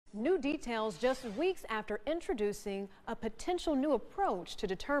New details just weeks after introducing a potential new approach to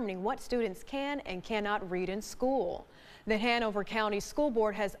determining what students can and cannot read in school. The Hanover County School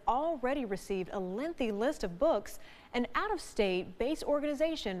Board has already received a lengthy list of books an out-of-state based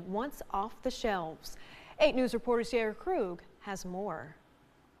organization wants off the shelves. 8 News reporter Sierra Krug has more.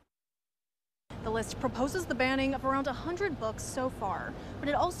 The list proposes the banning of around 100 books so far, but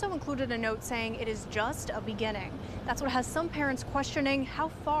it also included a note saying it is just a beginning. That's what has some parents questioning how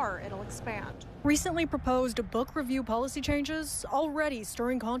far it'll expand. Recently proposed book review policy changes already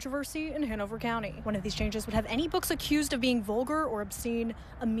stirring controversy in Hanover County. One of these changes would have any books accused of being vulgar or obscene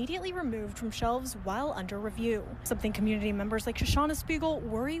immediately removed from shelves while under review, something community members like Shoshana Spiegel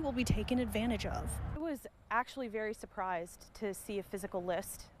worry will be taken advantage of. I was actually very surprised to see a physical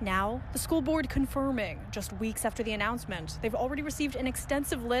list. Now, the school board confirming, just weeks after the announcement, they've already received an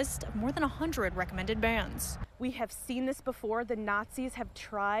extensive list of more than 100 recommended bans. We have seen this before. The Nazis have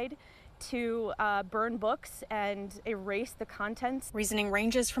tried to burn books and erase the contents. Reasoning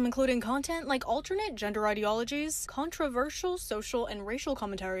ranges from including content like alternate gender ideologies, controversial social and racial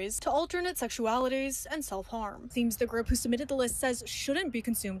commentaries, to alternate sexualities and self-harm. Themes the group who submitted the list says shouldn't be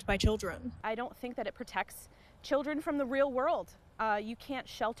consumed by children. I don't think that it protects children from the real world. You can't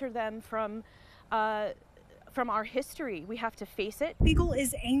shelter them from our history. We have to face it. Spiegel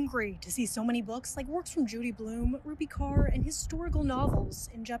is angry to see so many books like works from Judy Blume, Ruby Carr, and historical novels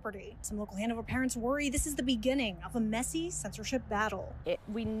in jeopardy. Some local Hanover parents worry this is the beginning of a messy censorship battle.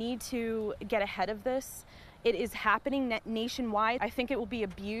 We need to get ahead of this. It is happening nationwide. I think it will be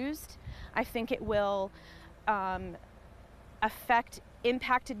abused. I think it will affect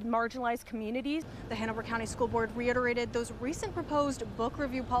impacted marginalized communities. The Hanover County School Board reiterated those recent proposed book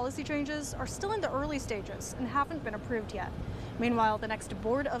review policy changes are still in the early stages and haven't been approved yet. Meanwhile, the next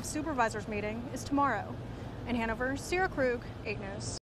Board of Supervisors meeting is tomorrow. In Hanover, Sierra Krug, 8 News.